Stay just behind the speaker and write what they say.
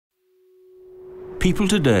People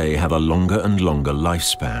today have a longer and longer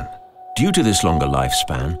lifespan. Due to this longer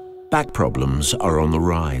lifespan, back problems are on the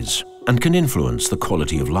rise and can influence the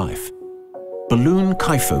quality of life. Balloon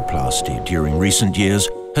kyphoplasty during recent years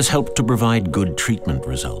has helped to provide good treatment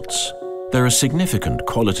results. There are significant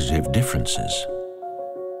qualitative differences.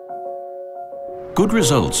 Good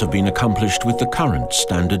results have been accomplished with the current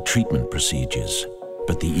standard treatment procedures,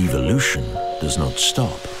 but the evolution does not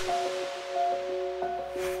stop.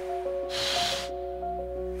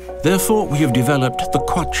 Therefore, we have developed the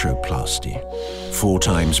quattroplasty. 4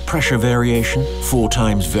 times pressure variation, 4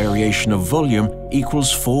 times variation of volume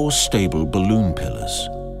equals 4 stable balloon pillars.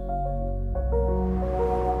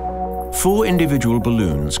 4 individual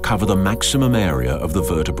balloons cover the maximum area of the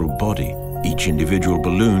vertebral body. Each individual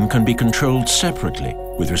balloon can be controlled separately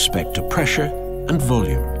with respect to pressure and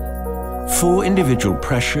volume. 4 individual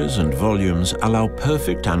pressures and volumes allow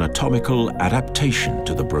perfect anatomical adaptation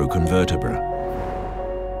to the broken vertebra.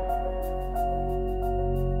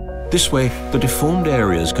 This way, the deformed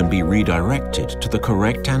areas can be redirected to the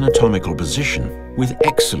correct anatomical position with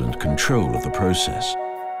excellent control of the process.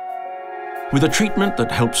 With a treatment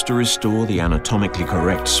that helps to restore the anatomically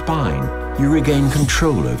correct spine, you regain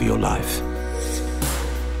control over your life.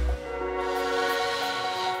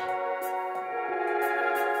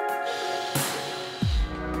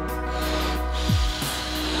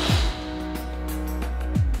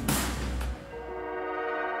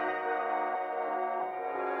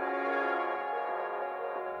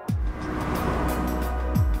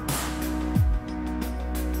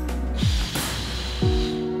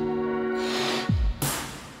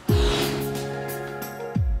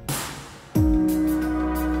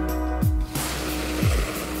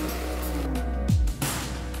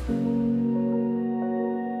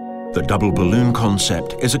 The double balloon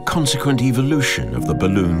concept is a consequent evolution of the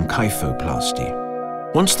balloon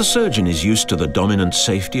kyphoplasty. Once the surgeon is used to the dominant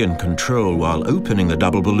safety and control while opening the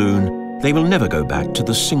double balloon, they will never go back to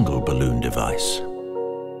the single balloon device.